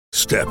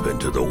Step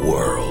into the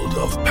world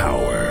of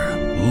power,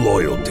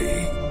 loyalty,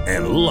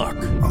 and luck.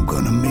 I'm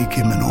gonna make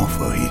him an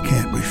offer he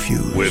can't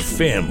refuse. With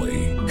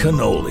family,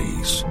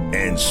 cannolis,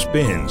 and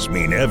spins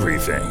mean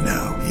everything.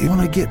 Now, you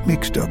wanna get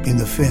mixed up in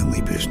the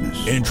family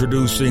business.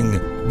 Introducing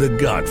The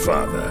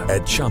Godfather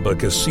at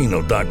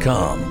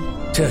ChumbaCasino.com.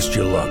 Test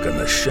your luck in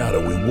the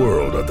shadowy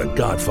world of The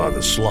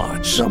Godfather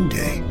slot.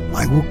 Someday,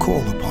 I will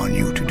call upon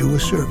you to do a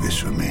service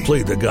for me.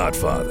 Play The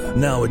Godfather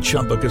now at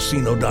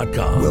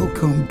ChumbaCasino.com.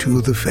 Welcome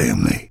to the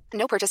family.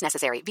 No purchase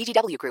necessary.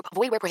 VGW Group.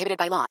 Void where prohibited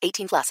by law.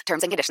 18 plus.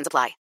 Terms and conditions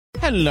apply.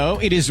 Hello,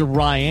 it is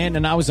Ryan,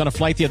 and I was on a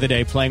flight the other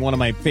day playing one of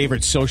my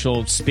favorite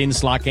social spin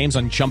slot games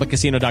on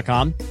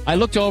ChumbaCasino.com. I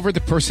looked over at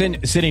the person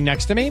sitting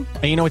next to me,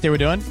 and you know what they were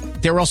doing?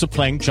 They were also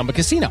playing Chumba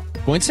Casino.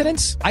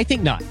 Coincidence? I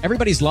think not.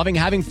 Everybody's loving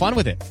having fun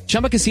with it.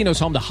 Chumba Casino is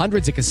home to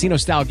hundreds of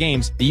casino-style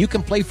games that you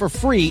can play for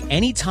free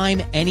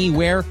anytime,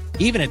 anywhere,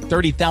 even at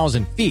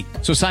 30,000 feet.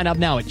 So sign up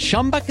now at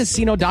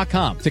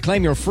ChumbaCasino.com to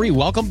claim your free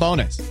welcome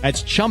bonus.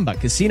 That's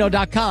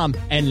ChumbaCasino.com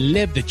and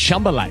live the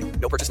Chumba life.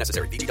 No purchase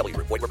necessary. VGW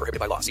Group. Void where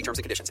prohibited by law. See terms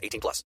and conditions. 18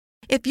 plus.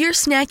 If you're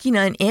snacking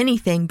on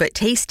anything but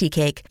Tasty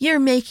Cake, you're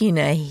making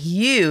a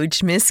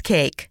huge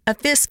mistake. A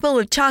fistful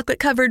of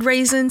chocolate-covered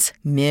raisins?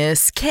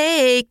 Miss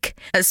Cake.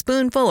 A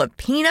spoonful of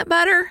peanut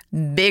butter?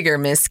 Bigger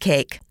Miss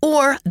Cake.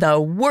 Or the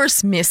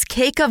worst Miss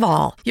Cake of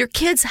all, your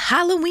kid's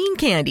Halloween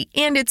candy,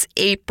 and it's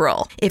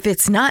April. If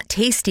it's not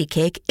Tasty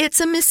Cake,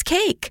 it's a Miss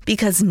Cake,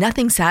 because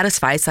nothing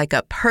satisfies like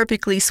a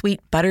perfectly sweet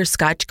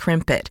butterscotch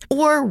crimpet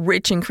or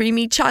rich and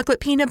creamy chocolate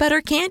peanut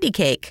butter candy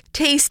cake.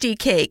 Tasty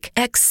Cake,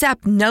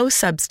 accept no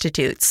substitutes.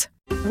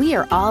 We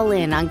are all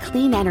in on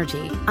clean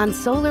energy, on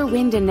solar,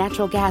 wind, and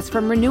natural gas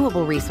from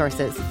renewable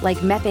resources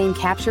like methane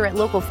capture at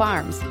local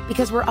farms.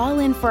 Because we're all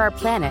in for our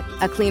planet,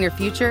 a cleaner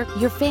future,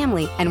 your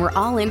family, and we're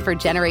all in for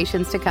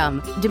generations to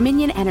come.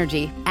 Dominion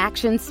Energy.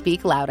 Actions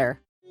speak louder.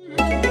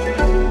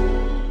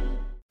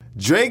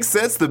 Drake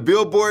sets the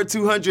Billboard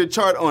 200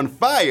 chart on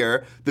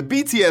fire, the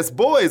BTS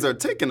boys are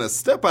taking a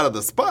step out of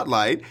the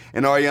spotlight,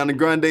 and Ariana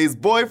Grande's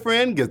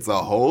boyfriend gets a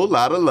whole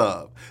lot of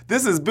love.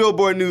 This is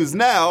Billboard News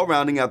Now,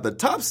 rounding out the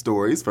top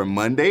stories for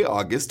Monday,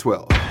 August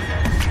 12th.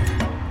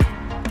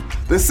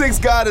 The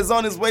Sixth God is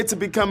on his way to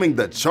becoming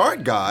the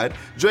chart god.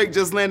 Drake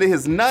just landed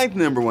his 9th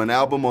 #1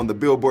 album on the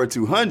Billboard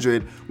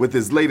 200 with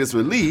his latest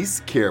release,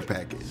 Care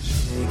Package.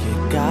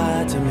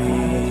 God to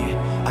me,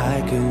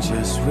 I can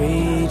just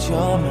read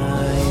your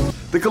mind.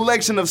 The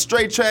collection of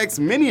straight tracks,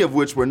 many of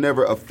which were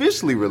never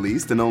officially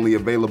released and only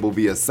available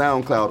via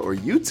SoundCloud or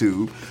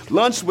YouTube,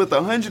 launched with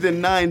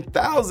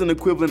 109,000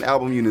 equivalent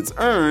album units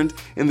earned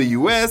in the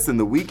US in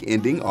the week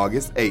ending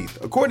August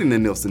 8th, according to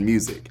Nielsen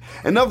Music.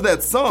 And of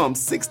that sum,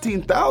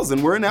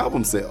 16,000 were in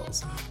album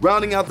sales.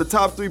 Rounding out the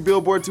top 3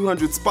 Billboard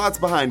 200 spots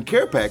behind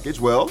Care Package,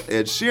 well,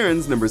 Ed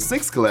Sheeran's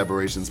 #6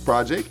 collaborations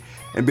project,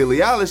 and Billie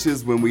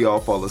Eilish's When We All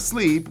Fall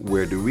Asleep,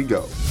 Where Do We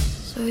Go?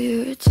 So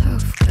you're a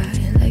tough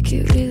guy, like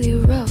you really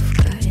rough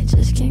guy,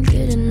 just can't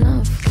get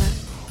enough guy.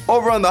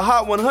 Over on the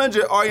Hot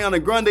 100,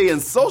 Ariana Grande and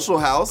Social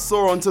House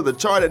soar onto the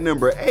chart at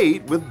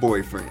 #8 with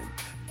Boyfriend.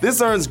 This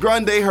earns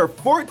Grande her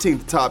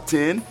 14th top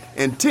 10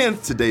 and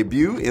 10th to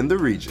debut in the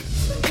region.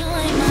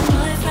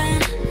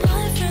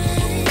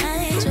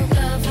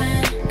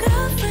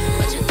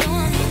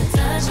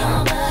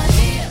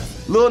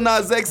 Lil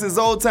Nas X's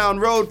Old Town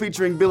Road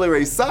featuring Billy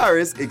Ray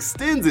Cyrus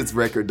extends its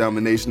record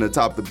domination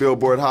atop the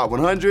Billboard Hot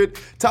 100,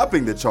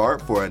 topping the chart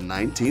for a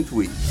 19th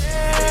week.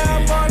 Yeah,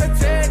 I'm gonna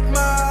take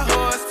my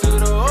horse to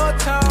the Old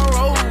Town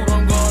Road.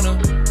 I'm gonna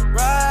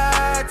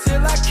ride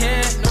till I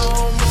can't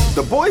no more.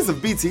 The boys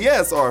of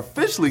BTS are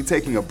officially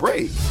taking a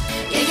break.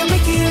 Yeah, you're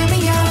making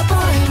me a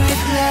boy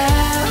with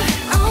love.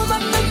 Oh, my.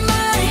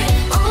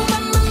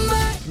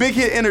 Big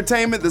Hit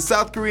Entertainment, the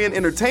South Korean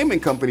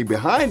entertainment company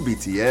behind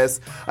BTS,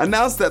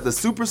 announced that the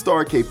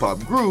superstar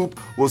K-pop group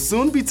will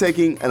soon be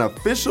taking an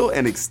official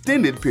and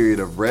extended period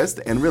of rest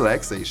and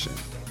relaxation.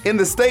 In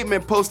the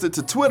statement posted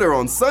to Twitter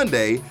on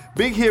Sunday,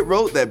 Big Hit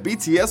wrote that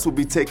BTS will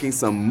be taking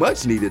some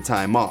much-needed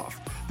time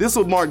off. This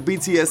will mark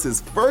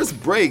BTS's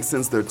first break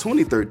since their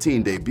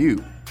 2013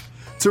 debut.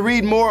 To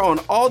read more on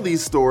all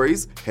these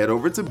stories, head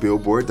over to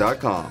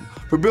Billboard.com.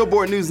 For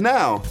Billboard News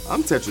Now,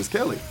 I'm Tetris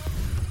Kelly.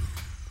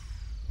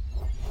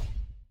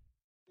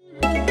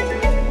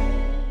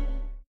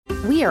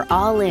 We are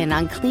all in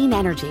on clean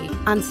energy,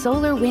 on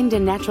solar, wind,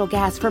 and natural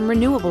gas from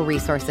renewable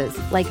resources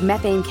like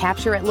methane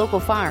capture at local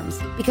farms.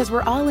 Because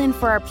we're all in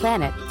for our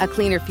planet, a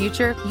cleaner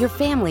future, your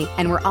family,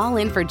 and we're all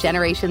in for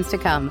generations to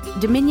come.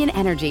 Dominion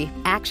Energy.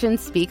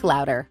 Actions speak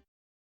louder.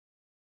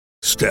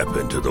 Step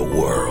into the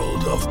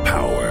world of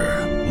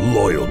power,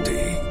 loyalty,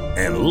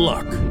 and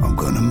luck. I'm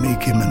gonna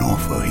make him an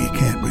offer he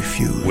can't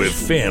refuse. With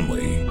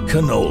family,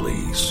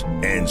 cannolis,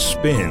 and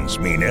spins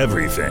mean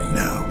everything.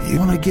 Now, you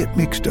wanna get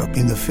mixed up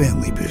in the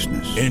family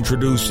business.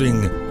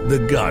 Introducing The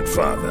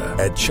Godfather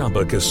at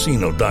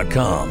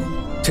ChumbaCasino.com.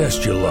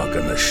 Test your luck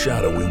in the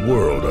shadowy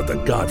world of The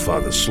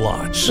Godfather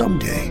slot.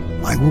 Someday,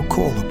 I will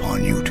call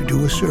upon you to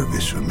do a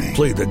service for me.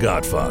 Play The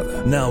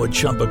Godfather now at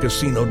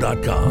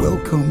ChumbaCasino.com.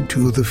 Welcome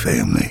to the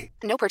family.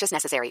 No purchase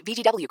necessary.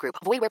 VGW Group.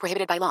 Void where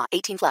prohibited by law.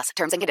 18 plus.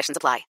 Terms and conditions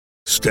apply.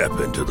 Step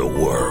into the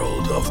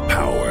world of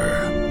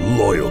power,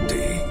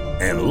 loyalty,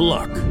 and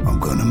luck. I'm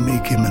gonna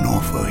make him an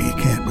offer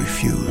he can't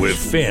refuse. With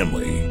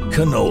family,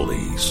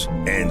 cannolis,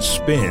 and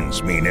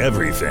spins mean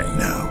everything.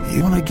 Now,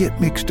 you wanna get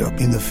mixed up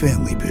in the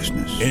family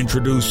business.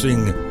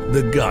 Introducing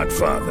The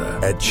Godfather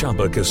at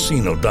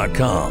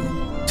ChumbaCasino.com.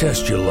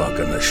 Test your luck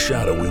in the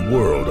shadowy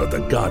world of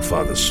The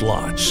Godfather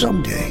slot.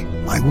 Someday,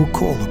 I will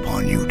call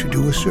upon you to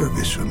do a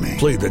service for me.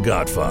 Play The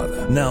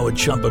Godfather now at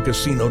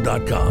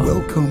ChumbaCasino.com.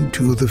 Welcome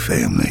to the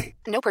family.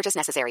 No purchase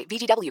necessary.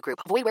 VGW Group.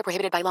 Void where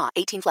prohibited by law.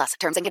 18 plus.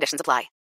 Terms and conditions apply.